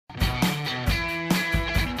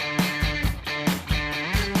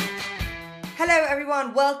Hello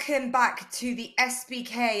everyone, welcome back to the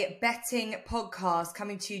SBK betting podcast,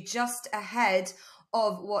 coming to you just ahead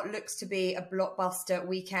of what looks to be a blockbuster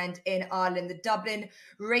weekend in Ireland. The Dublin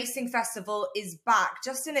Racing Festival is back,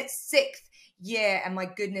 just in its 6th year, and my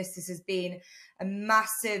goodness, this has been a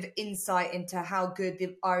massive insight into how good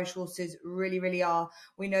the Irish horses really are.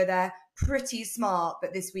 We know they're pretty smart,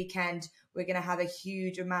 but this weekend we're going to have a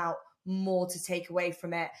huge amount more to take away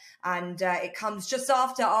from it, and it comes just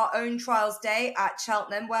after our own trials day at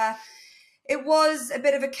Cheltenham, where it was a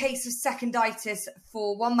bit of a case of seconditis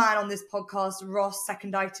for one man on this podcast, Ross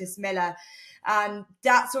Seconditis Miller. And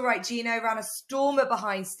that's all right. Gino ran a stormer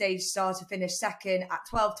behind stage star to finish second at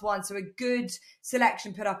 12-1. So a good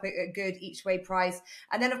selection put up a good each way price.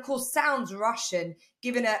 And then, of course, Sounds Russian,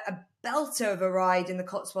 given a belter of a ride in the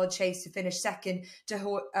Cotswold Chase to finish second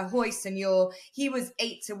to Hoy Senor. He was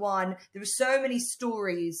 8-1. There were so many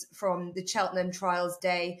stories from the Cheltenham Trials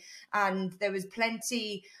Day, and there was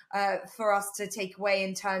plenty for us to take away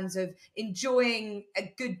in terms of enjoying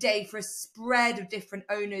a good day for a spread of different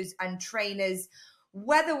owners and trainers.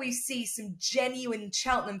 Whether we see some genuine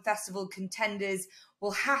Cheltenham Festival contenders,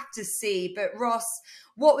 we'll have to see. But Ross,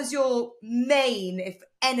 what was your main, if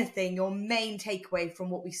anything, your main takeaway from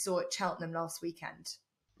what we saw at Cheltenham last weekend?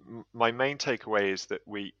 My main takeaway is that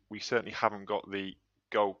we certainly haven't got the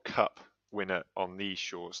Gold Cup winner on these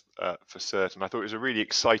shores for certain. I thought it was a really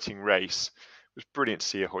exciting race. It was brilliant to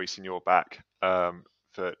see a Hoy Senor back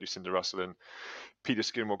for Lucinda Russell and Peter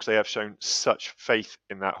Skinmore, because they have shown such faith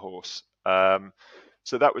in that horse.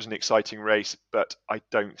 So that was an exciting race, but I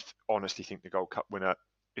don't honestly think the Gold Cup winner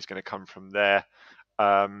is going to come from there.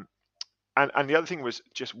 And the other thing was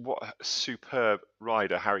just what a superb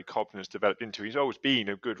rider Harry Cobden has developed into. He's always been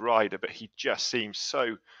a good rider, but he just seems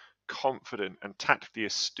so confident and tactically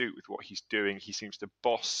astute with what he's doing. He seems to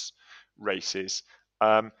boss races.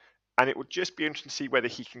 And it would just be interesting to see whether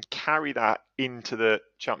he can carry that into the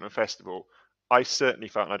Cheltenham Festival. I certainly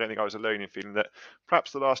felt, and I don't think I was alone in feeling, that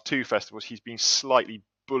perhaps the last two festivals he's been slightly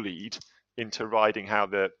bullied into riding how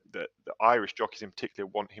the Irish jockeys in particular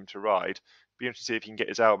want him to ride. Be interested to see if he can get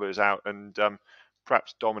his elbows out and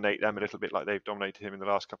perhaps dominate them a little bit like they've dominated him in the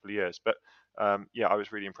last couple of years. But yeah, I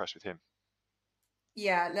was really impressed with him.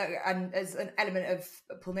 Yeah, look, and as an element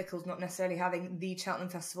of Paul Nicholls not necessarily having the Cheltenham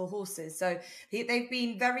Festival horses. So they've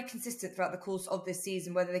been very consistent throughout the course of this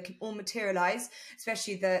season, whether they can all materialise,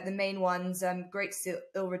 especially the main ones. Great to see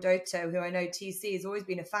Il Rodotto, who I know TC has always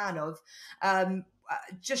been a fan of,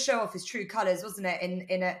 just show off his true colours, wasn't it,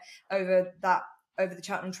 in it over the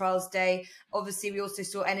Cheltenham Trials Day. Obviously, we also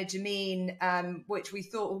saw Energumene, which we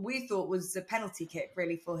thought was a penalty kick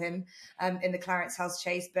really for him in the Clarence House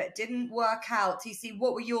Chase, but didn't work out. TC,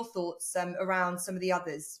 what were your thoughts around some of the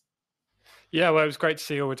others? Yeah, well, it was great to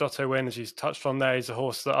see Rodotto win, as you touched on there. He's a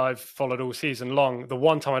horse that I've followed all season long. The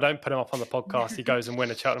one time I don't put him up on the podcast, he goes and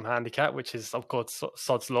win a Cheltenham handicap, which is, of course,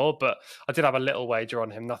 sod's law. But I did have a little wager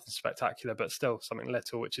on him, nothing spectacular, but still something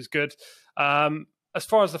little, which is good. As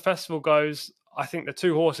far as the festival goes, I think the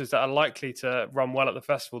two horses that are likely to run well at the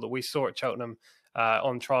festival that we saw at Cheltenham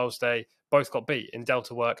on Trials Day both got beat in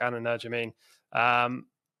Delta Work and Energumene.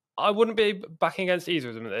 I wouldn't be backing against either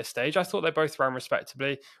of them at this stage. I thought they both ran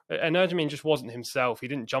respectably. Energumene just wasn't himself. He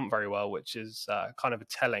didn't jump very well, which is kind of a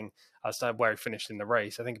telling as to where he finished in the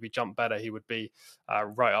race. I think if he jumped better, he would be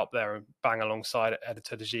right up there and bang alongside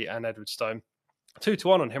Editor de Gite and Edward Stone.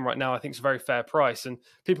 2-1 on him right now, I think, is a very fair price, and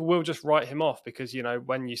people will just write him off because, you know,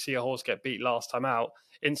 when you see a horse get beat last time out,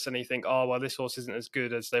 instantly think, oh, well, this horse isn't as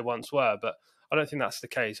good as they once were. But I don't think that's the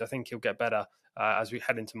case. I think he'll get better as we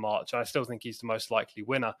head into March. I still think he's the most likely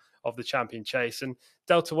winner of the Champion Chase. And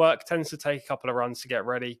Delta Work tends to take a couple of runs to get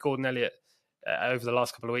ready. Gordon Elliott, over the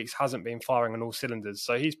last couple of weeks, hasn't been firing on all cylinders,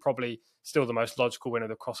 so he's probably still the most logical winner of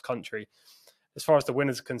the cross country. As far as the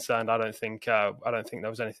winners are concerned, I don't think there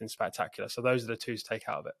was anything spectacular. So those are the two to take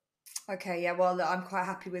out of it. Okay, yeah, well, I'm quite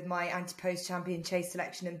happy with my anti-post champion Chase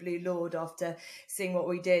selection in Blue Lord after seeing what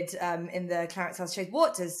we did in the Clarence House Chase.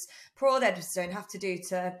 What does poor old Edward Stone have to do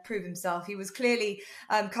to prove himself? He was clearly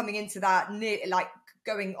coming into that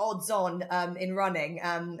going odds on in running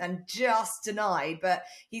and just denied, but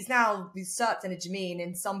he's now usurped Energumene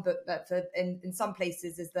in some in some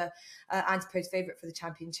places as the anti-post favourite for the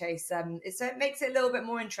Champion Chase. So it makes it a little bit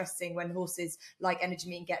more interesting when horses like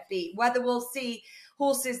Energumene get beat. Whether we'll see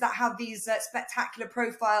horses that have these spectacular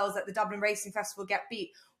profiles at the Dublin Racing Festival get beat,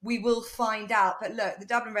 we will find out. But look, the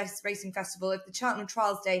Dublin Racing Festival, if the Cheltenham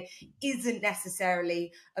Trials Day isn't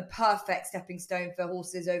necessarily a perfect stepping stone for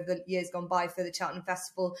horses over the years gone by for the Cheltenham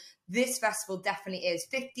Festival, this festival definitely is.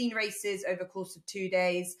 15 races over the course of 2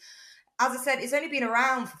 days. as I said, it's only been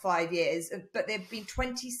around for 5 years, but there have been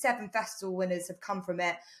 27 festival winners have come from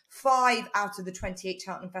it. 5 out of the 28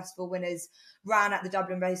 Cheltenham Festival winners ran at the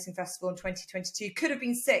Dublin Racing Festival in 2022. Could have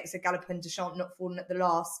been 6 if Galopin de Champs not fallen at the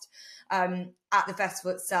last at the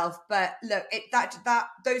festival itself. But look,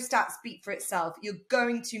 those stats speak for itself. You're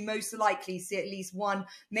going to most likely see at least 1,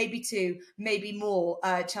 maybe 2, maybe more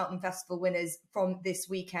Cheltenham Festival winners from this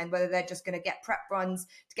weekend, whether they're just going to get prep runs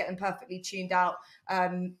to get them perfectly tuned out.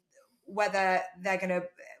 Whether they're going to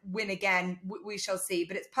win again, we shall see.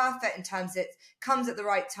 But it's perfect in terms it comes at the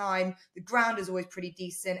right time. The ground is always pretty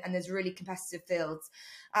decent and there's really competitive fields.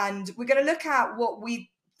 And we're going to look at what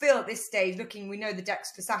we feel at this stage. We know the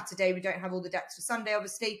decks for Saturday. We don't have all the decks for Sunday,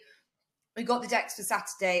 obviously. We got the decks for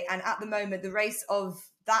Saturday. And at the moment, the race of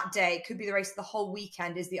that day, could be the race of the whole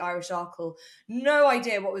weekend, is the Irish Arkle. No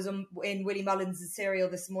idea what was in Willie Mullins'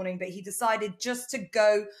 cereal this morning, but he decided just to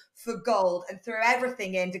go for gold and throw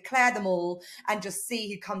everything in, declare them all, and just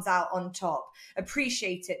see who comes out on top.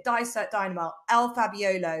 Appreciate It, Dysart Dynamo, El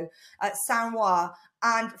Fabiolo, Sandown,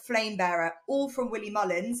 and Flamebearer, all from Willie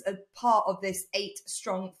Mullins, a part of this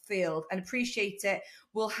 8-strong field. And Appreciate It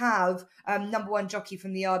will have number 1 jockey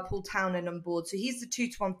from the yard, Paul Townend, on board. So he's the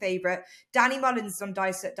 2-1 favourite. Danny Mullins on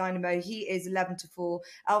Dysart Dynamo, he is 11-4.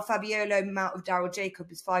 El Fabiolo, Mount of Darryl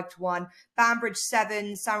Jacob, is 5-1. Banbridge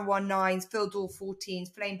 7, San Juan 9s, Phildor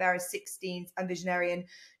 14s, Flamebearer 16s, and Visionarian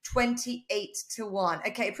 28-1.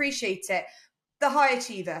 Okay, Appreciate It. The high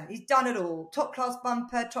achiever. He's done it all. Top class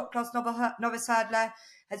bumper, top class novice hurdler,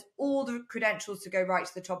 has all the credentials to go right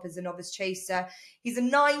to the top as a novice chaser. He's a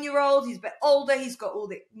 9-year-old. He's a bit older. He's got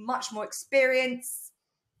much more experience.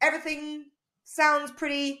 Everything sounds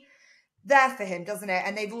pretty there for him, doesn't it?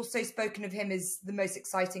 And they've also spoken of him as the most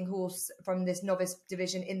exciting horse from this novice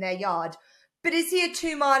division in their yard. But is he a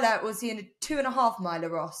 2-miler or is he a 2.5-miler,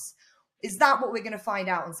 Ross? Is that what we're going to find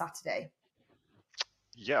out on Saturday?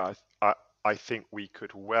 Yeah, I think we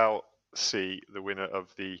could well see the winner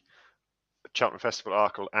of the Cheltenham Festival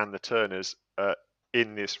Arkle and the Turners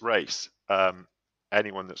in this race.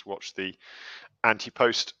 Anyone that's watched the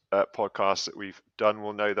anti-post podcast that we've done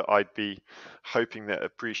will know that I'd be hoping that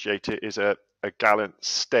Appreciate It is a gallant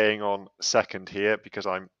staying on second here, because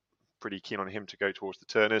I'm pretty keen on him to go towards the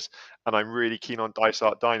Turners, and I'm really keen on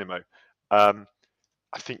Dysart Dynamo. I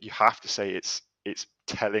think you have to say it's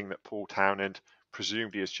telling that Paul Townend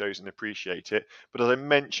presumably has chosen Appreciate It, but as I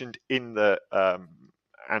mentioned in the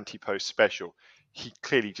anti-post special, he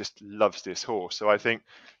clearly just loves this horse. So I think,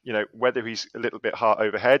 whether he's a little bit heart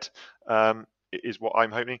over head is what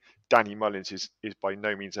I'm hoping. Danny Mullins is by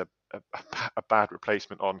no means a bad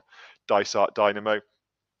replacement on Dysart Dynamo.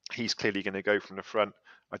 He's clearly going to go from the front.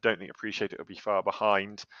 I don't think Appreciate It will be far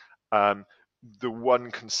behind. The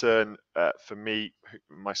one concern for me,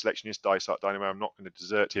 my selection is Dysart Dynamo, I'm not going to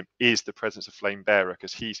desert him, is the presence of Flamebearer,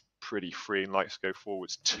 because he's pretty free and likes to go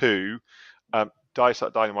forwards too.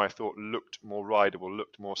 Dysart Dynamo, I thought, looked more rideable,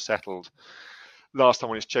 looked more settled last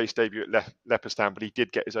time on his chase debut at Leopardstown, but he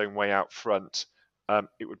did get his own way out front.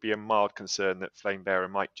 It would be a mild concern that Flamebearer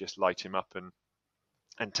might just light him up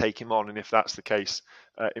and take him on. And if that's the case,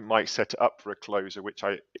 it might set it up for a closer, which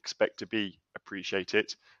I expect to be Appreciate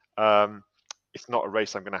It. It's not a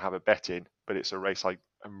race I'm going to have a bet in, but it's a race I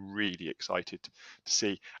am really excited to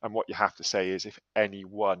see. And what you have to say is, if any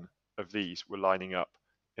one of these were lining up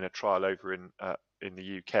in a trial over in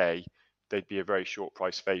the UK, they'd be a very short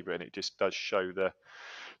price favourite. And it just does show the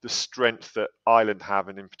strength that Ireland have,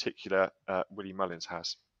 and in particular, Willie Mullins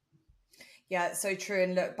has. Yeah, so true.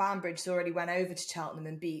 And look, Banbridge already went over to Cheltenham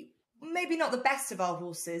and beat maybe not the best of our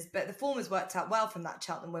horses, but the form has worked out well from that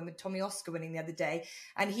Cheltenham win, with Tommy Oscar winning the other day.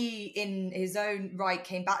 And he, in his own right,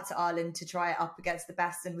 came back to Ireland to try it up against the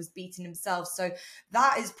best and was beaten himself. So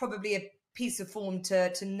that is probably a piece of form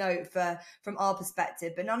to note from our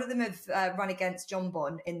perspective. But none of them have run against John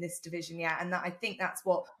Bon in this division yet, and I think that's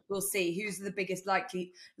what we'll see. Who's the biggest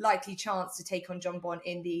likely chance to take on John Bon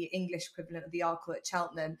in the English equivalent of the Arkle at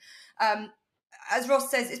Cheltenham? As Ross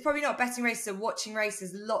says, it's probably not a betting race, so watching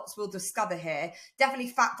races, lots will discover here. Definitely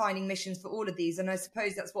fact-finding missions for all of these, and I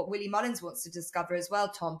suppose that's what Willie Mullins wants to discover as well,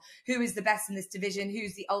 Tom. Who is the best in this division?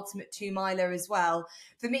 Who's the ultimate 2-miler as well?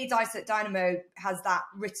 For me, Dysart Dynamo has that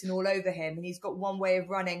written all over him, and he's got one way of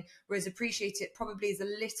running, whereas Appreciate It probably is a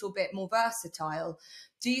little bit more versatile.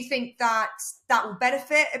 Do you think that will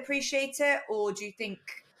benefit Appreciate It, or do you think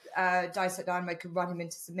Dysart Dynamo could run him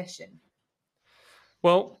into submission?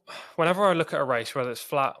 Well, whenever I look at a race, whether it's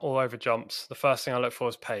flat or over jumps, the first thing I look for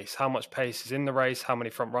is pace. How much pace is in the race? How many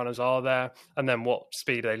front runners are there? And then what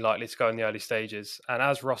speed are they likely to go in the early stages? And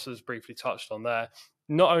as Ross has briefly touched on there,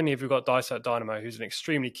 not only have we got Dysert Dynamo, who's an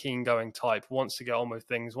extremely keen going type, wants to get on with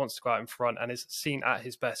things, wants to go out in front, and is seen at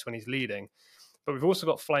his best when he's leading, but we've also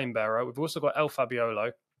got Flame Bearer, we've also got El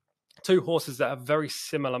Fabiolo, two horses that have very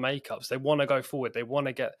similar makeups. They want to go forward, they want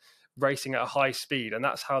to get racing at a high speed, and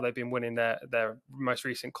that's how they've been winning their most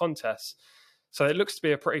recent contests. So it looks to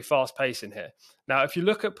be a pretty fast pace in here. Now, if you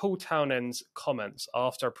look at Paul Townend's comments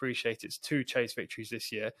after Appreciate It's 2 chase victories this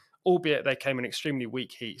year, albeit they came in extremely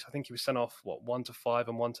weak heats. I think he was sent off, 1 to 5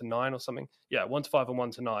 and 1 to 9 or something? Yeah, 1 to 5 and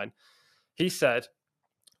 1 to 9. He said,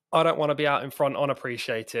 I don't want to be out in front on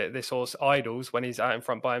Appreciate It. This horse idles when he's out in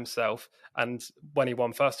front by himself. And when he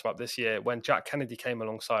won first up this year, when Jack Kennedy came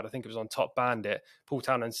alongside, I think it was on Top Bandit, Paul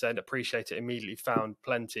Townend said Appreciate It immediately found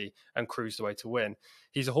plenty and cruised away to win.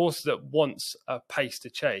 He's a horse that wants a pace to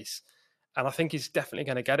chase. And I think he's definitely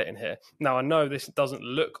going to get it in here. Now, I know this doesn't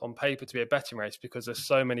look on paper to be a betting race because there's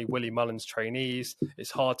so many Willie Mullins trainees.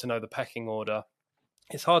 It's hard to know the pecking order.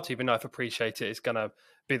 It's hard to even know if Appreciate It is going to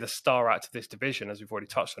be the star act of this division, as we've already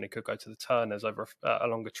touched on. He could go to the Turners over a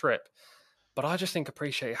longer trip. But I just think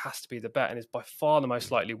Appreciate It has to be the bet and is by far the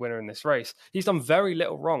most likely winner in this race. He's done very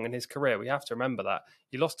little wrong in his career. We have to remember that.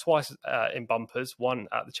 He lost twice in bumpers, one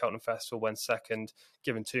at the Cheltenham Festival when second,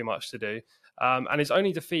 given too much to do. And his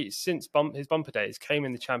only defeat since his bumper days came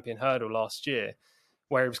in the Champion Hurdle last year,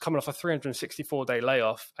 where he was coming off a 364-day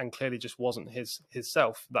layoff and clearly just wasn't his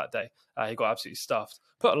self that day. He got absolutely stuffed.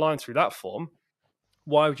 Put a line through that form.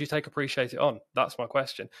 Why would you take Appreciate It on? That's my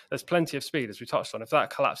question. There's plenty of speed, as we touched on. If that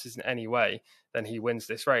collapses in any way, then he wins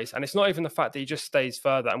this race. And it's not even the fact that he just stays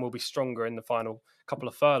further and will be stronger in the final couple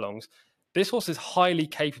of furlongs. This horse is highly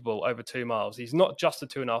capable over 2 miles. He's not just a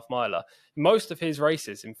 2.5 miler. Most of his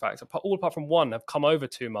races, in fact, all apart from one, have come over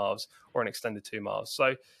 2 miles or an extended 2 miles.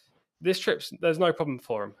 So this trip, there's no problem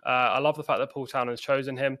for him. I love the fact that Paul Townend has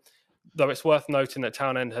chosen him, though it's worth noting that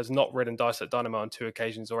Townend has not ridden Dysert Dynamo on 2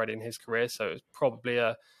 occasions already in his career, so it's probably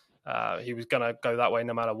he was going to go that way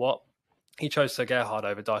no matter what. He chose Sir Gerhard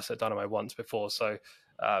over Dysert Dynamo once before, so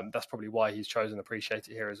that's probably why he's chosen Appreciate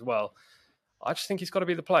It here as well. I just think he's got to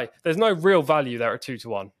be the play. There's no real value there at 2 to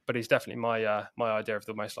 1, but he's definitely my idea of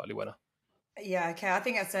the most likely winner. Yeah, okay. I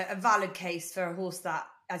think that's a valid case for a horse that,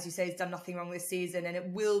 as you say, has done nothing wrong this season, and it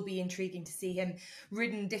will be intriguing to see him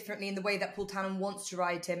ridden differently in the way that Paul Townend wants to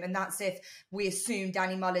ride him, and that's if we assume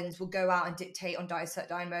Danny Mullins will go out and dictate on Dysert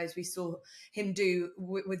Dynamo, as we saw him do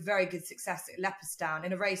with very good success at Leopardstown,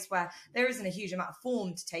 in a race where there isn't a huge amount of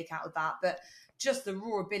form to take out of that, but just the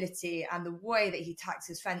raw ability and the way that he tacks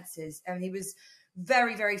his fences. And he was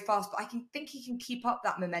very, very fast, but I think he can keep up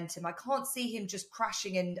that momentum. I can't see him just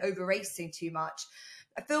crashing and over racing too much.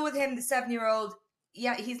 I feel with him, the 7-year-old,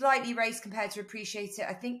 yeah, he's lightly raced compared to Appreciate It.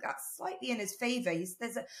 I think that's slightly in his favour.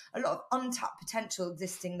 There's a lot of untapped potential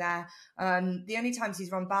existing there. The only times he's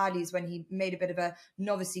run badly is when he made a bit of a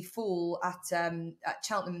novice fall at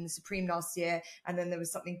Cheltenham in the Supreme last year, and then there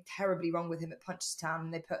was something terribly wrong with him at Punchestown,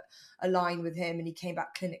 and they put a line with him, and he came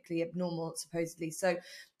back clinically abnormal, supposedly. So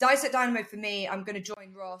Dysert Dynamo for me, I'm going to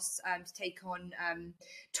join Ross to take on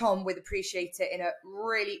Tom with Appreciate It in a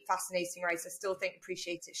really fascinating race. I still think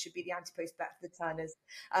Appreciate It should be the anti-post bet for the Turners,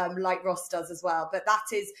 like Ross does as well. But that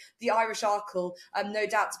is the Irish Arkle, no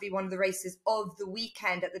doubt to be one of the races of the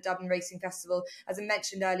weekend at the Dublin Racing Festival. As I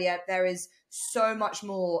mentioned earlier, there is so much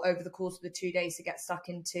more over the course of the 2 days to get stuck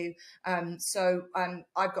into. So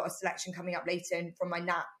I've got a selection coming up later from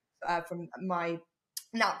my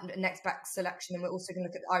next back selection, and we're also going to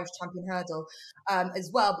look at the Irish Champion Hurdle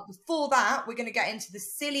as well. But before that, we're going to get into the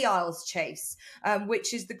Scilly Isles Chase,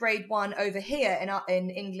 which is the Grade 1 over here in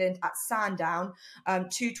England at Sandown,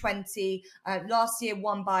 220. Last year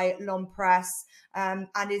won by L'Empress, and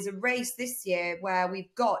is a race this year where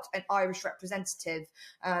we've got an Irish representative,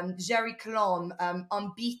 Jerry Colomb,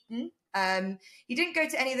 unbeaten. He didn't go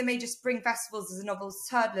to any of the major spring festivals as a novice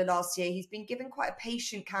hurdler last year. He's been given quite a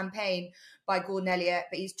patient campaign by Gordon Elliott,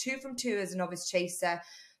 but he's 2 from 2 as a novice chaser.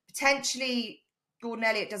 Potentially, Gordon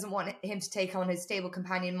Elliott doesn't want him to take on his stable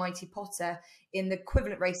companion Mighty Potter in the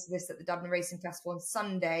equivalent race of this at the Dublin Racing Festival on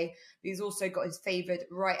Sunday. But he's also got his favoured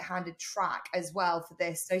right-handed track as well for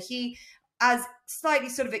this. So he, as slightly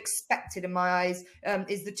sort of expected in my eyes,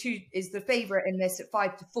 is the favourite in this at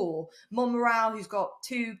 5 to 4. Montmoral, who's got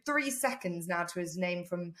 3 seconds now to his name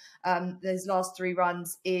from his last 3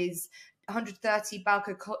 runs, is 130.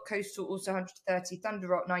 Balco Coastal also 130. Thunder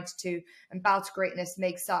Rock 92, and Bow to Greatness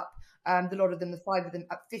makes up the lot of them, the 5 of them,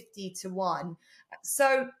 at 50 to 1.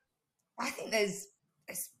 So I think there's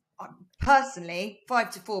personally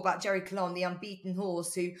 5 to 4 about Jerry Colomb, the unbeaten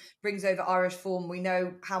horse who brings over Irish form. We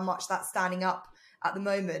know how much that's standing up at the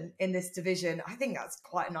moment in this division. I think that's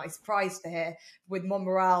quite a nice prize for here with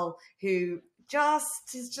Montmoral, who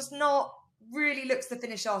is just not really looks the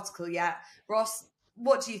finished article yet. Ross,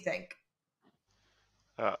 what do you think?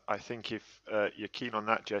 I think if you're keen on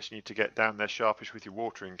that, Jess, you need to get down there sharpish with your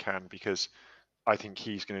watering can, because I think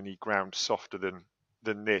he's going to need ground softer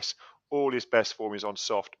than this. All his best form is on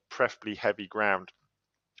soft, preferably heavy ground.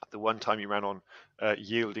 The one time he ran on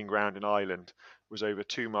yielding ground in Ireland was over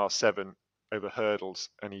 2 miles 7 over hurdles,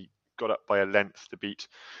 and he got up by a length to beat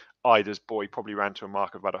Ida's boy. Probably ran to a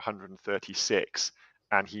mark of about 136,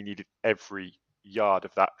 and he needed every yard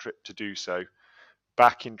of that trip to do so.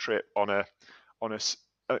 Backing trip on a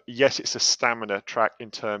yes, it's a stamina track in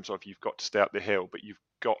terms of you've got to stay up the hill, but you've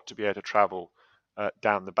got to be able to travel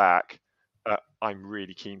down the back. I'm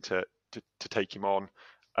really keen to take him on.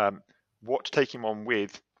 What to take him on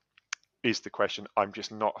with is the question. I'm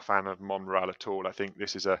just not a fan of Monreal at all. I think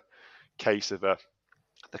this is a case of the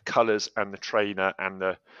colours and the trainer and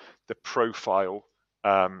the profile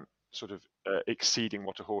exceeding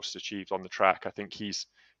what a horse has achieved on the track. I think he's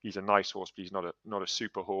a nice horse, but he's not a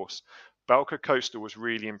super horse. Balca Costa was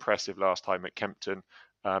really impressive last time at Kempton,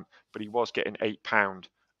 but he was getting £8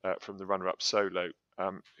 from the runner-up Solo,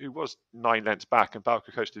 who was 9 lengths back, and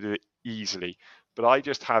Balca Costa did it easily. But I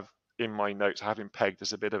just have in my notes, I have him pegged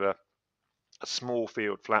as a bit of a small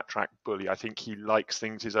field flat track bully. I think he likes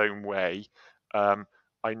things his own way.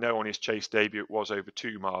 I know on his chase debut it was over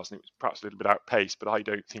 2 miles and it was perhaps a little bit outpaced, but I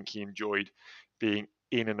don't think he enjoyed being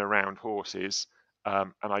in and around horses.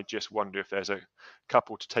 And I just wonder if there's a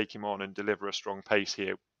couple to take him on and deliver a strong pace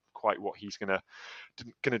here, quite what he's going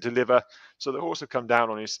to deliver. So the horse I've come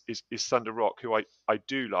down on is Thunder Rock, who I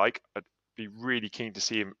do like. I'd be really keen to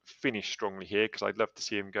see him finish strongly here, because I'd love to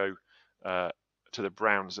see him go to the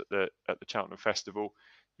Browns at the Cheltenham Festival.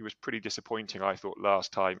 He was pretty disappointing, I thought,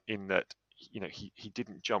 last time, in that he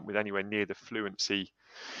didn't jump with anywhere near the fluency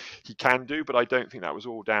he can do, but I don't think that was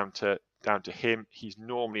all down to him. He's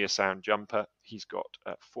normally a sound jumper. He's got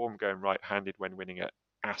form going right-handed when winning at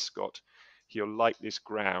Ascot. He'll like this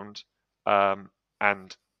ground,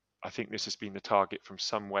 and I think this has been the target from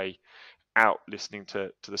some way out, listening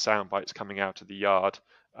to the sound bites coming out of the yard.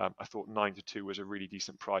 I thought 9-2 was a really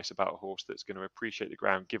decent price about a horse that's going to appreciate the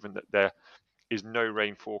ground, given that there is no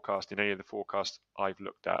rain forecast in any of the forecasts I've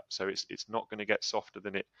looked at. So it's not going to get softer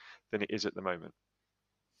than it is at the moment.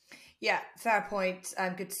 Yeah, fair point.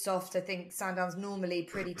 Good soft. I think Sandown's normally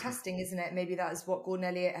pretty testing, isn't it? Maybe that is what Gordon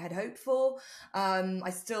Elliott had hoped for. I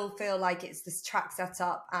still feel like it's this track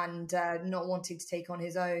setup and not wanting to take on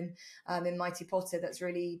his own in Mighty Potter that's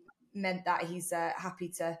really meant that he's happy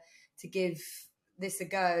to give this a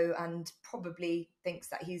go, and probably thinks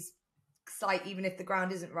that he's slight, even if the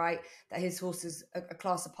ground isn't right, that his horse is a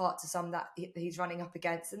class apart to some that he's running up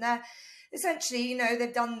against. And they're essentially,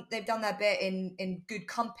 they've done their bit in good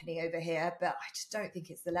company over here, but I just don't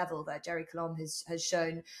think it's the level that Jerry Colombe has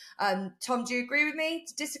shown. Tom, do you agree with me?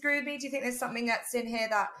 Disagree with me? Do you think there's something that's in here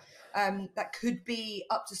that that could be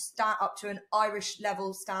up to an Irish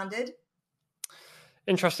level standard?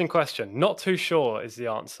 Interesting question. Not too sure is the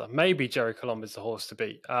answer. Maybe Jerry Colombe is the horse to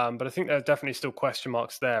beat, but I think there are definitely still question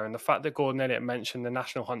marks there. And the fact that Gordon Elliott mentioned the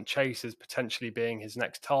National Hunt Chase as potentially being his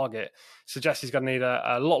next target suggests he's going to need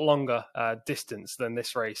a lot longer distance than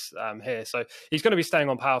this race here. So he's going to be staying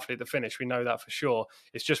on powerfully at the finish. We know that for sure.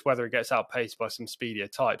 It's just whether he gets outpaced by some speedier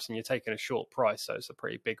types, and you're taking a short price. So it's a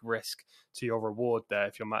pretty big risk to your reward there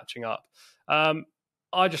if you're matching up.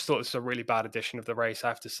 I just thought this was a really bad edition of the race, I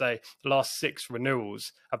have to say. The last 6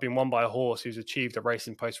 renewals have been won by a horse who's achieved a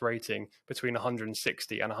Racing Post rating between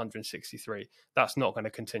 160 and 163. That's not going to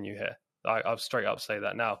continue here. I'll straight up say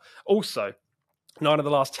that now. Also, 9 of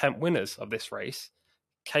the last 10 winners of this race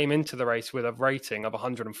came into the race with a rating of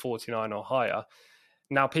 149 or higher.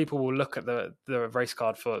 Now, people will look at the race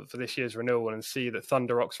card for this year's renewal and see that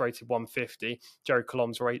Thunder Rock's rated 150, Jerry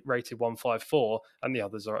Colombe's rated 154, and the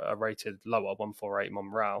others are rated lower, 148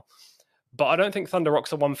 Monreal. But I don't think Thunder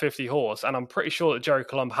Rock's a 150 horse, and I'm pretty sure that Jerry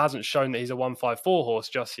Colombe hasn't shown that he's a 154 horse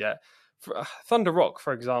just yet. Thunder Rock,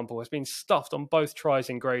 for example, has been stuffed on both tries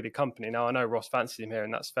in graded company. Now, I know Ross fancies him here,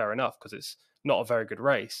 and that's fair enough because it's not a very good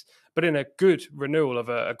race. But in a good renewal of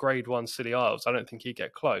a Grade 1 Scilly Isles, I don't think he'd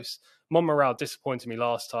get close. Monreal disappointed me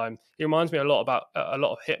last time. He reminds me a lot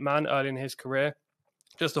of Hitman early in his career.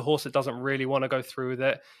 Just a horse that doesn't really want to go through with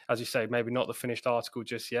it. As you say, maybe not the finished article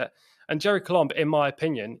just yet. And Jerry Colombe, in my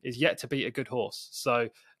opinion, is yet to beat a good horse. So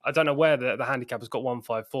I don't know where the handicap has got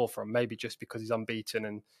 154 from. Maybe just because he's unbeaten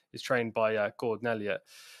and is trained by Gordon Elliott.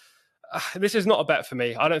 This is not a bet for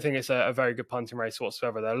me. I don't think it's a very good punting race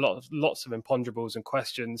whatsoever. There are lots of imponderables and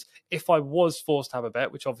questions. If I was forced to have a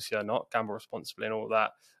bet, which obviously I'm not, gamble responsibly and all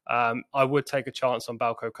that, I would take a chance on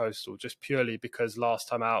Balco Coastal, just purely because last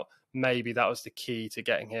time out, maybe that was the key to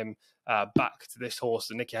getting him back to this horse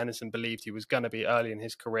that Nicky Henderson believed he was going to be early in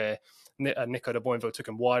his career. Nico de Boinville took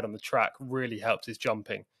him wide on the track, really helped his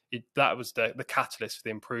jumping. That was the catalyst for the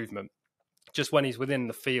improvement. Just when he's within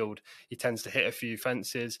the field, he tends to hit a few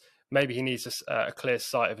fences. Maybe he needs a clear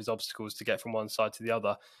sight of his obstacles to get from one side to the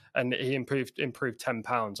other. And he improved £10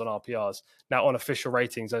 on RPRs. Now, on official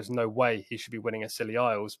ratings, there's no way he should be winning at Scilly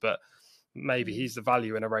Isles, but maybe he's the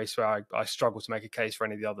value in a race where I struggle to make a case for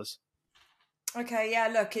any of the others. Okay, yeah,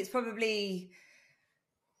 look, it's probably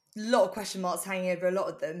a lot of question marks hanging over a lot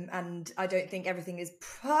of them, and I don't think everything is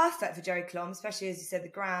perfect for Jerry Colombe, especially as you said, the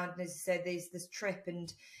ground, and as you said, there's this trip,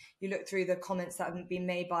 and you look through the comments that have been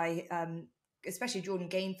made by especially Jordan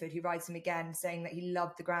Gainford, who rides him again, saying that he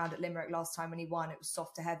loved the ground at Limerick last time when he won. It was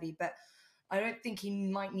soft to heavy, but I don't think he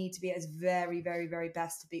might need to be at his very, very, very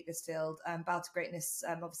best to beat this field. Bow to Greatness,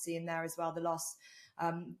 obviously in there as well.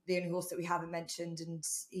 The only horse that we haven't mentioned, and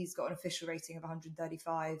he's got an official rating of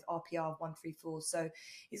 135, RPR of 134. So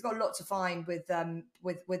he's got a lot to find with them.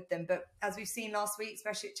 But as we've seen last week,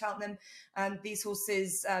 especially at Cheltenham, these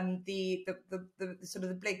horses, the sort of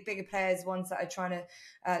the bigger players, ones that are trying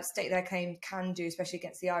to stake their claim, can do, especially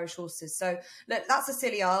against the Irish horses. So look, that's a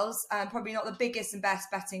Scilly Isles, probably not the biggest and best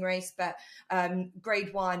betting race, but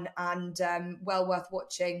Grade 1 and well worth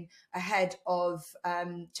watching ahead of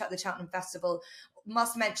the Cheltenham Festival.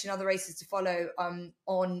 Must mention other races to follow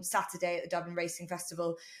on Saturday at the Dublin Racing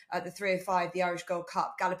Festival, the 305, the Irish Gold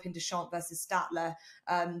Cup, Galopin Des Champs versus Statler.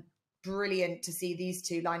 Brilliant to see these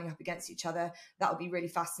two lining up against each other. That would be really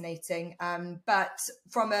fascinating. But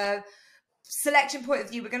from a selection point of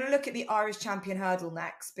view, we're going to look at the Irish Champion Hurdle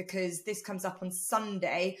next, because this comes up on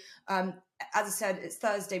Sunday. As I said, it's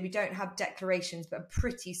Thursday. We don't have declarations, but I'm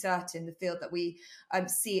pretty certain the field that we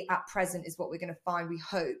see at present is what we're going to find, we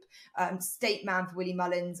hope. State Man for Willie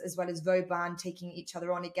Mullins, as well as Vauban taking each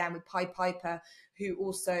other on again, with Pied Piper, who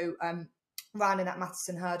also ran in that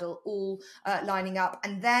Matheson Hurdle, all lining up.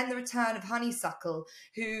 And then the return of Honeysuckle,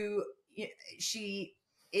 who she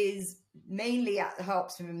is mainly at the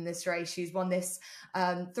Herpsman in this race. She's won this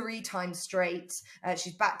 3 times straight.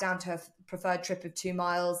 She's back down to her preferred trip of 2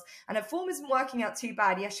 miles, and her form isn't working out too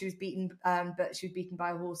bad. Yes, she was beaten, but she was beaten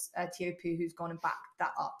by a horse, Teopu, who's gone and backed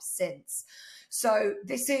that up since. So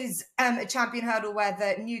this is a champion hurdle where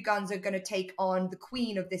the new guns are going to take on the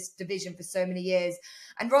queen of this division for so many years.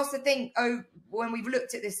 And Ross, I think, when we've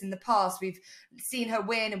looked at this in the past, we've seen her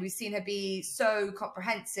win and we've seen her be so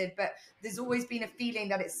comprehensive, but there's always been a feeling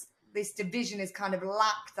that this division has kind of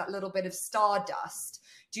lacked that little bit of stardust.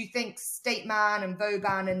 Do you think State Man and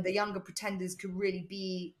Vauban and the younger pretenders could really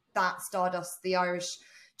be that stardust the Irish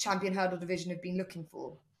champion hurdle division have been looking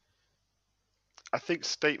for? I think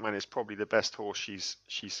State Man is probably the best horse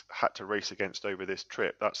she's had to race against over this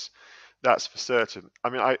trip. That's for certain. I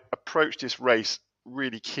mean, I approached this race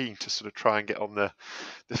really keen to sort of try and get on the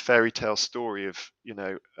fairy tale story of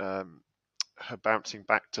her bouncing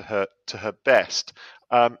back to her best,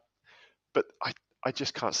 but I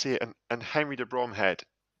just can't see it. And Henry de Bromhead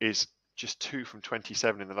is just 2 from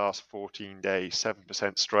 27 in the last 14 days,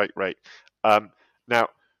 7% strike rate. Now,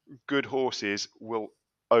 good horses will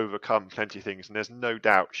overcome plenty of things, and there's no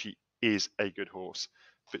doubt she is a good horse,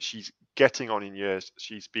 but she's getting on in years.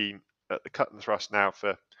 She's been at the cut and thrust now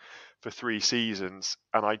for 3 seasons,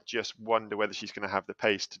 and I just wonder whether she's going to have the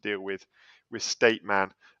pace to deal with State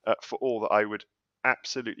Man, for all that I would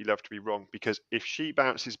absolutely love to be wrong, because if she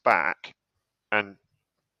bounces back and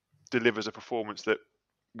delivers a performance that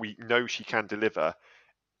we know she can deliver,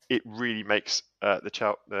 it really makes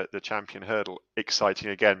the champion hurdle exciting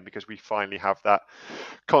again, because we finally have that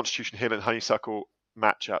Constitution Hill and Honeysuckle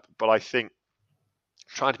matchup. But I think,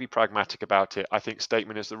 trying to be pragmatic about it, I think State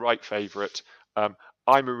Man is the right favourite. I'm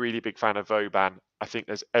a really big fan of Vauban. I think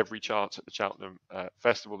there's every chance at the Cheltenham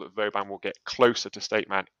Festival that Vauban will get closer to State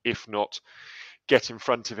Man, if not get in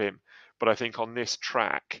front of him. But I think on this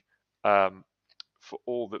track, for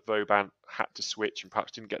all that Vauban had to switch and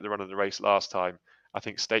perhaps didn't get the run of the race last time, I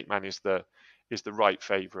think State Man is the right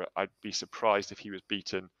favourite. I'd be surprised if he was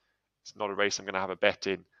beaten. It's not a race I'm going to have a bet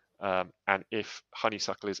in. And if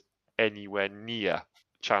Honeysuckle is anywhere near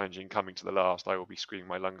challenging coming to the last, I will be screaming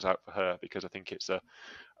my lungs out for her, because I think it's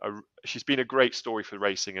she's been a great story for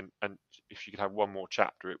racing, and if she could have one more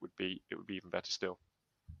chapter, it would be even better still.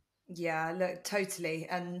 Yeah, look, totally.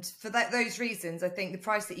 And for those reasons, I think the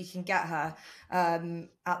price that you can get her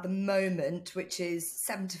at the moment, which is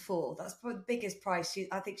 7-4, that's probably the biggest price.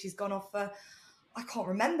 I think she's gone off for, I can't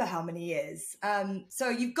remember how many years. So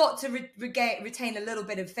you've got to retain a little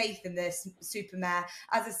bit of faith in this super mare.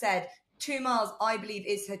 As I said, 2 miles, I believe,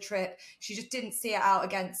 is her trip. She just didn't see it out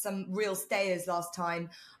against some real stayers last time.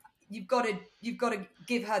 You've got to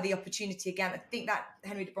give her the opportunity again. I think that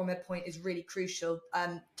Henry de Bromhead point is really crucial.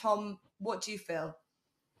 Tom, what do you feel?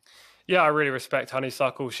 Yeah, I really respect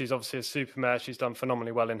Honeysuckle. She's obviously a super mare. She's done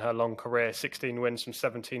phenomenally well in her long career, 16 wins from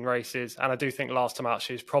 17 races. And I do think last time out,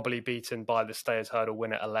 she was probably beaten by the Stayers Hurdle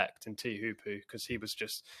winner elect in Tihupu, because he was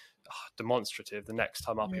just demonstrative. The next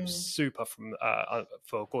time up, he was super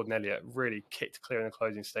for Gordon Elliott, really kicked clear in the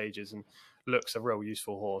closing stages and looks a real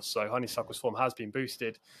useful horse. So Honeysuckle's form has been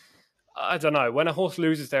boosted. I don't know. When a horse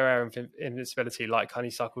loses their air invincibility like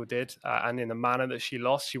Honeysuckle did, and in the manner that she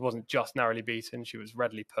lost, she wasn't just narrowly beaten, she was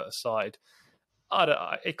readily put aside.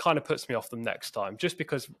 It kind of puts me off them next time, just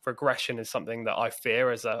because regression is something that I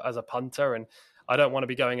fear as a punter, and I don't want to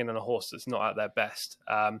be going in on a horse that's not at their best.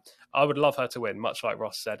 I would love her to win, much like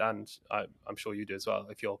Ross said, and I'm sure you do as well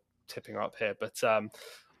if you're tipping her up here. But I'm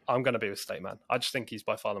going to be with State Man. I just think he's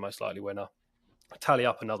by far the most likely winner. Tally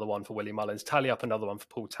up another one for Willie Mullins. Tally up another one for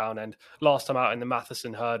Paul Townend. Last time out in the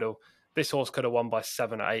Matheson Hurdle, this horse could have won by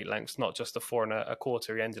 7 or 8 lengths, not just the 4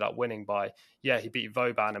 1/4 he ended up winning by. Yeah, he beat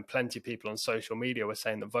Vauban, and plenty of people on social media were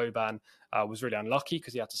saying that Vauban was really unlucky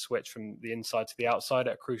because he had to switch from the inside to the outside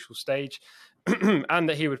at a crucial stage, and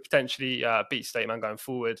that he would potentially beat State Man going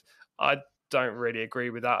forward. I don't really agree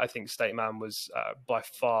with that. I think State Man was by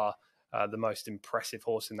far the most impressive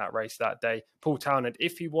horse in that race that day. Paul Townend,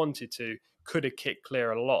 if he wanted to, could have kicked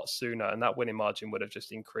clear a lot sooner, and that winning margin would have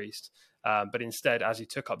just increased. But instead, as he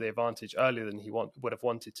took up the advantage earlier than he would have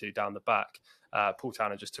wanted to down the back, Paul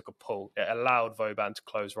Townend just took a pull. It allowed Vauban to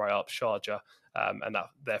close right up Sharjah, and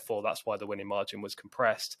therefore that's why the winning margin was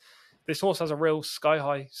compressed. This horse has a real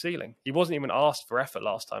sky-high ceiling. He wasn't even asked for effort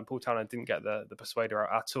last time. Paul Townend didn't get the persuader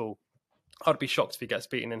out at all. I'd be shocked if he gets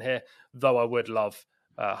beaten in here, though I would love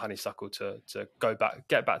Honeysuckle to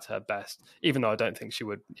get back to her best, even though I don't think she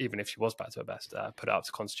would, even if she was back to her best, put it out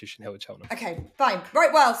to Constitution Hill at Cheltenham. Okay, fine.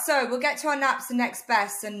 Right, well, so we'll get to our naps and next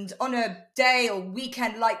best, and on a day or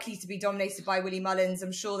weekend likely to be dominated by Willie Mullins,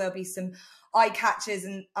 I'm sure there'll be some eye catchers,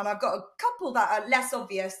 and I've got a couple that are less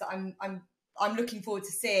obvious that I'm looking forward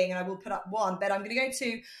to seeing, and I will put up one, but I'm going to go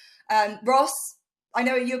to Ross. I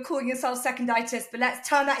know you're calling yourself seconditis, but let's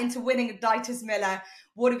turn that into winning Ditis Miller.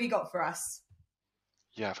 What have you got for us?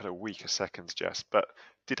 Yeah, I've had a week of seconds, Jess, but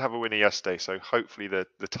did have a winner yesterday, so hopefully the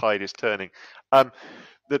tide is turning.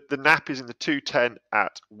 The nap is in the 2:10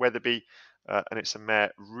 at Wetherby, and it's a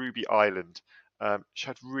mare, Ruby Island. She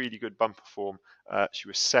had really good bumper form. She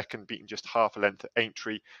was second, beating just half a length at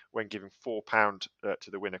Aintree when giving £4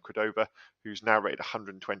 to the winner, Cordova, who's now rated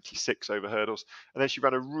 126 over hurdles. And then she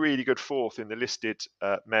ran a really good fourth in the listed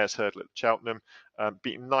Mares Hurdle at Cheltenham,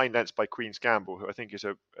 beating 9 lengths by Queen's Gamble, who I think is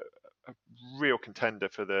a real contender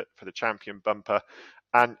for the champion bumper,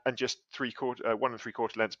 and just 1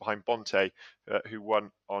 3/4 lengths behind Bonte, who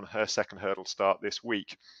won on her second hurdle start this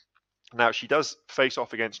week. Now she does face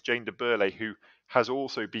off against Jane de Burley, who has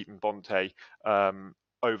also beaten Bonte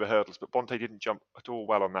over hurdles, but Bonte didn't jump at all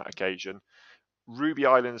well on that occasion. Ruby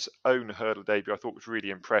Island's own hurdle debut I thought was really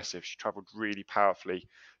impressive. She travelled really powerfully,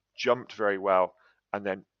 jumped very well, and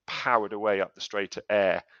then powered away up the straight to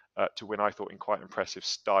Ayr to win, I thought, in quite impressive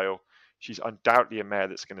style. She's undoubtedly a mare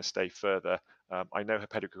that's going to stay further. I know her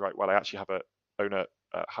pedigree quite well. I actually have a owner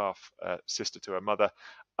half sister to her mother,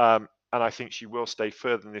 and I think she will stay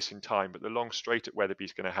further than this in time. But the long straight at Wetherby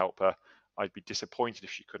is going to help her. I'd be disappointed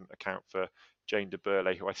if she couldn't account for Jane de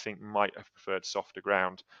Burley, who I think might have preferred softer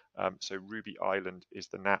ground. So Ruby Island is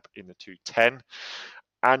the nap in the 2:10.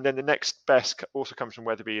 And then the next best also comes from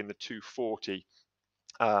Wetherby in the 2:40.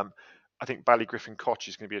 I think Ballygriffin Koch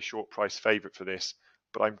is going to be a short price favourite for this,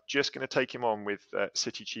 but I'm just going to take him on with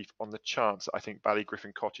City Chief on the chance that I think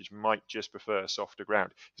Ballygriffin Cottage might just prefer softer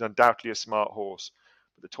ground. He's undoubtedly a smart horse,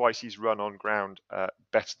 but the twice he's run on ground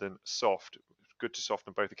better than soft, good to soft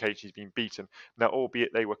on both occasions, he's been beaten. Now,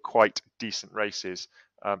 albeit they were quite decent races,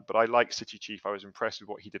 but I like City Chief. I was impressed with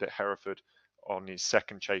what he did at Hereford on his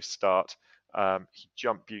second chase start. He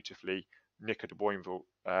jumped beautifully. Nico de Boinville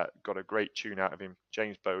got a great tune out of him.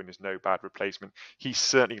 James Bowen is no bad replacement. He's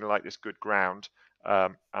certainly going to like this good ground,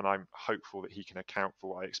 and I'm hopeful that he can account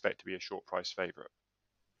for what I expect to be a short price favourite.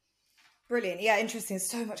 Brilliant. Yeah, interesting. There's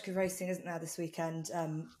so much good racing, isn't there, this weekend?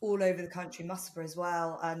 All over the country, Musselburgh as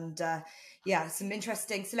well. And yeah, some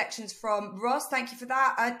interesting selections from Ross. Thank you for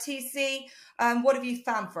that. TC, what have you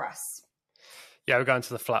found for us? Yeah, we're going to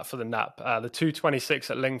the flat for the nap. The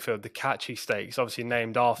 226 at Lingfield, the Catchy Stakes, obviously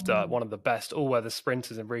named after one of the best all-weather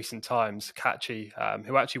sprinters in recent times, Catchy,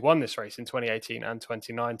 who actually won this race in 2018 and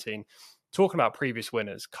 2019. Talking about previous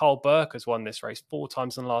winners, Carl Burke has won this race 4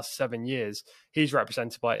 times in the last 7 years. He's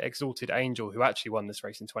represented by Exalted Angel, who actually won this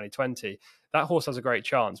race in 2020. That horse has a great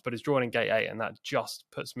chance, but is drawn in gate 8, and that just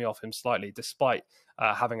puts me off him slightly, despite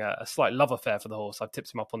having a slight love affair for the horse. I've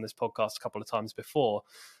tipped him up on this podcast a couple of times before.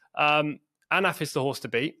 Anaf is the horse to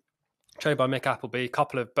beat, trained by Mick Appleby. A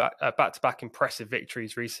couple of back-to-back impressive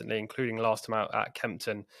victories recently, including last time out at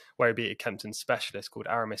Kempton, where he beat a Kempton specialist called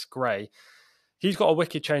Aramis Gray. He's got a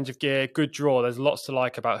wicked change of gear, good draw. There's lots to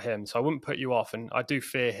like about him, so I wouldn't put you off, and I do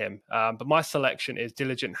fear him. But my selection is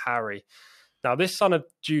Diligent Harry. Now, this son of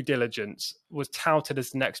due diligence was touted as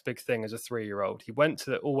the next big thing as a 3-year-old. He went to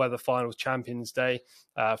the all-weather finals Champions Day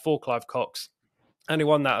for Clive Cox, and he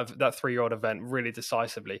won that 3-year-old event really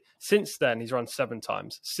decisively. Since then, he's run 7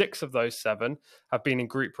 times. 6 of those 7 have been in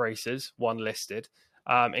group races, 1 listed,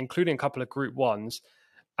 including a couple of Group 1s.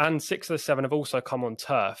 And 6 of the 7 have also come on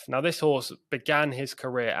turf. Now, this horse began his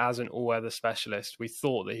career as an all-weather specialist. We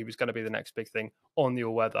thought that he was going to be the next big thing on the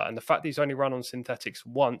all-weather. And the fact that he's only run on synthetics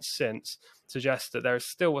once since suggests that there is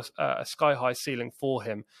still a sky-high ceiling for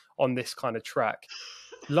him on this kind of track.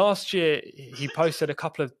 Last year, he posted a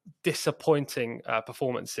couple of disappointing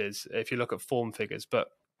performances, if you look at form figures, but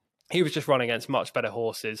he was just running against much better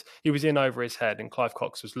horses. He was in over his head, and Clive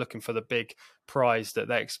Cox was looking for the big prize that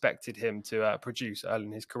they expected him to produce early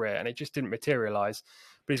in his career, and it just didn't materialise.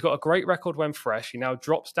 But he's got a great record when fresh. He now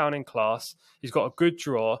drops down in class. He's got a good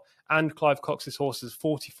draw, and Clive Cox's horses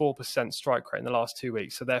 44% strike rate in the last 2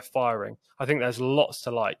 weeks, so they're firing. I think there's lots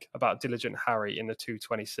to like about Diligent Harry in the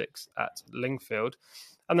 226 at Lingfield.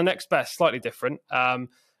 And the next best, slightly different,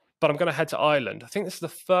 but I'm going to head to Ireland. I think this is the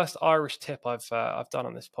first Irish tip I've done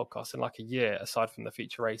on this podcast in like a year, aside from the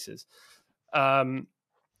feature races. And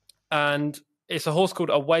it's a horse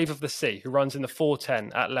called A Wave of the Sea, who runs in the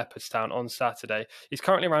 4:10 at Leopardstown on Saturday. He's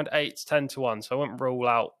currently around 8-10-1, so I won't rule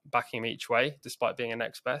out backing him each way, despite being a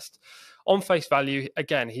next best. On face value,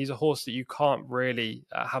 again, he's a horse that you can't really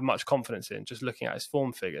have much confidence in, just looking at his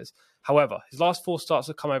form figures. However, his last 4 starts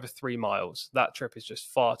have come over 3 miles. That trip is just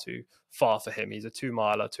far too far for him. He's a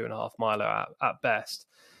 2-miler, 2.5-miler at best.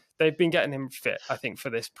 They've been getting him fit, I think, for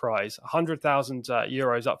this prize. 100,000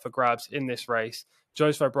 euros up for grabs in this race.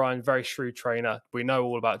 Joseph O'Brien, very shrewd trainer. We know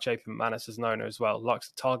all about JP McManus as an owner as well. Likes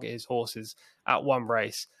to target his horses at one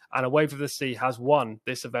race. And A Wave of the Sea has won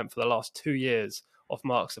this event for the last 2 years off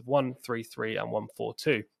marks of 133 and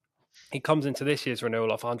 142. He comes into this year's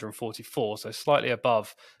renewal off 144, so slightly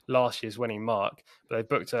above last year's winning mark. But they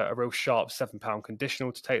booked a real sharp £7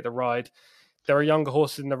 conditional to take the ride. There are younger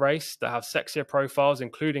horses in the race that have sexier profiles,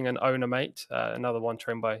 including an owner mate, another one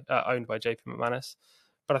owned by JP McManus.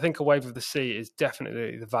 But I think A Wave of the Sea is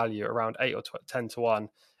definitely the value around 8 or 10-1,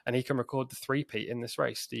 and he can record the 3-peat in this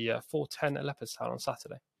race, the 4:10 at Leopardstown on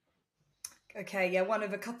Saturday. Okay, yeah, one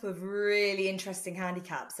of a couple of really interesting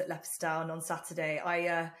handicaps at Leopardstown on Saturday.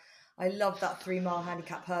 I love that 3-mile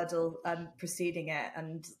handicap hurdle preceding it,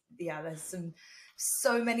 and yeah, there's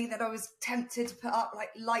so many that I was tempted to put up,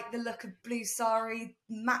 like the look of Blue Sari.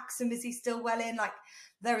 Maxim, is he still well in?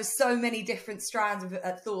 There are so many different strands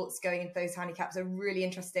of thoughts going into those handicaps. They're really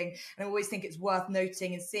interesting. And I always think it's worth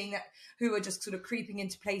noting and seeing who are just sort of creeping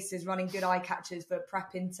into places, running good eye catchers for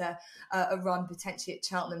prep into a run potentially at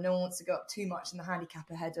Cheltenham. No one wants to go up too much in the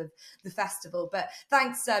handicap ahead of the festival. But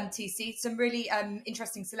thanks, TC. Some really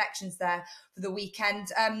interesting selections there for the weekend.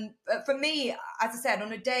 For me, as I said,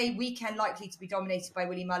 on a weekend likely to be dominated by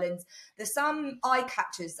Willie Mullins, there's some eye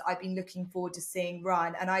catchers that I've been looking forward to seeing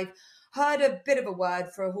run. And I've heard a bit of a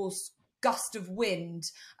word for a horse, Gust of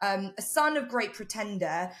Wind, a son of Great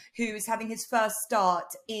Pretender, who is having his first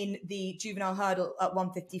start in the juvenile hurdle at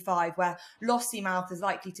 155, where Lossiemouth is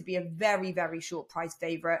likely to be a very, very short price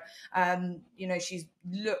favourite. She's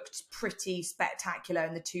looked pretty spectacular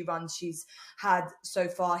in the 2 runs she's had so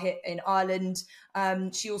far hit in Ireland.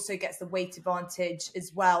 She also gets the weight advantage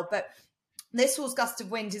as well. But this horse, Gust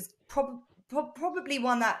of Wind, is probably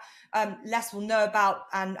one that less will know about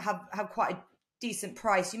and have quite a decent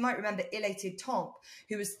price. You might remember Elated Tomp,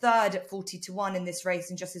 who was third at 40-1 in this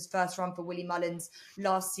race in just his first run for Willie Mullins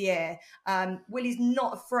last year. Willie's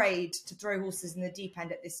not afraid to throw horses in the deep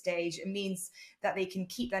end at this stage. It means that they can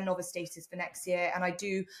keep their novice status for next year. And I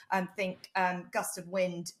do think Gust of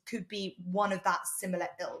Wind could be one of that similar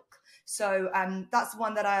ilk. So that's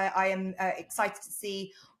one that I am excited to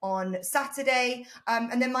see on Saturday.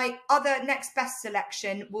 And then my other next best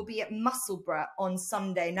selection will be at Musselburgh on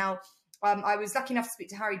Sunday. Now, I was lucky enough to speak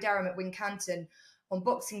to Harry Derham at Wincanton on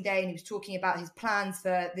Boxing Day, and he was talking about his plans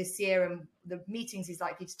for this year and the meetings he's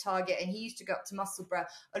likely to target. And he used to go up to Musselburgh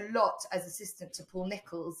a lot as assistant to Paul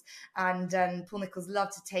Nicholls, and Paul Nicholls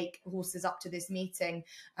loved to take horses up to this meeting,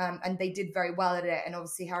 and they did very well at it. And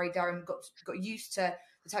obviously Harry Derham got used to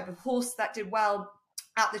the type of horse that did well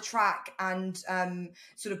at the track and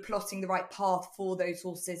sort of plotting the right path for those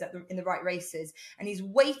horses in the right races. And he's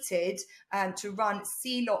waited to run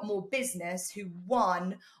C Lot More Business, who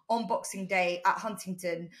won on Boxing Day at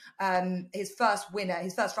Huntington. His first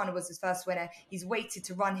runner was his first winner. He's waited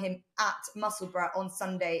to run him at Musselburgh on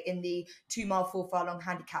Sunday in the 2 mile 4 furlong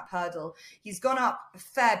handicap hurdle. He's gone up a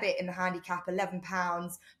fair bit in the handicap, £11,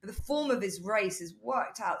 but the form of his race has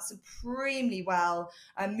worked out supremely well.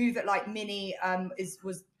 Move It Like Mini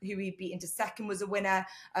was who he beat into second, was a winner.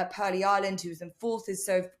 Pearly Island, who was in fourth, is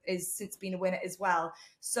since been a winner as well.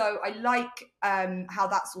 So I like how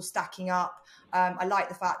that's all stacking up. I like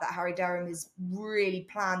the fact that Harry Derham has really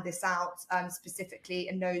planned this out specifically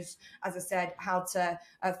and knows, as I said, how to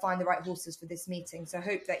find the right horses for this meeting. So I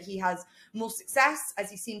hope that he has more success, as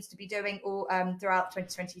he seems to be doing all throughout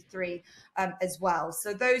 2023 as well.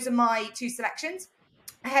 So those are my 2 selections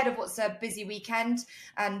ahead of what's a busy weekend,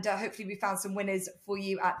 and hopefully we found some winners for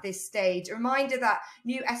you at this stage. A reminder that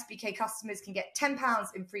new SBK customers can get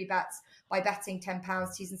 £10 in free bets by betting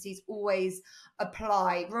 £10. T's and C's always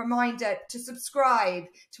apply. Reminder to subscribe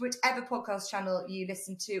to whichever podcast channel you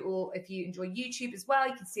listen to, or if you enjoy YouTube as well,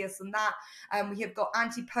 you can see us on that. We have got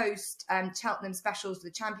anti-post Cheltenham specials for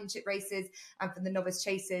the championship races and for the novice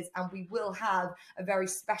chasers, and we will have a very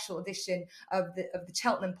special edition of the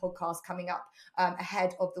Cheltenham podcast coming up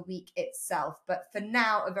ahead of the week itself. But for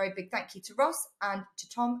now, a very big thank you to Ross and to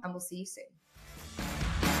Tom, and we'll see you soon.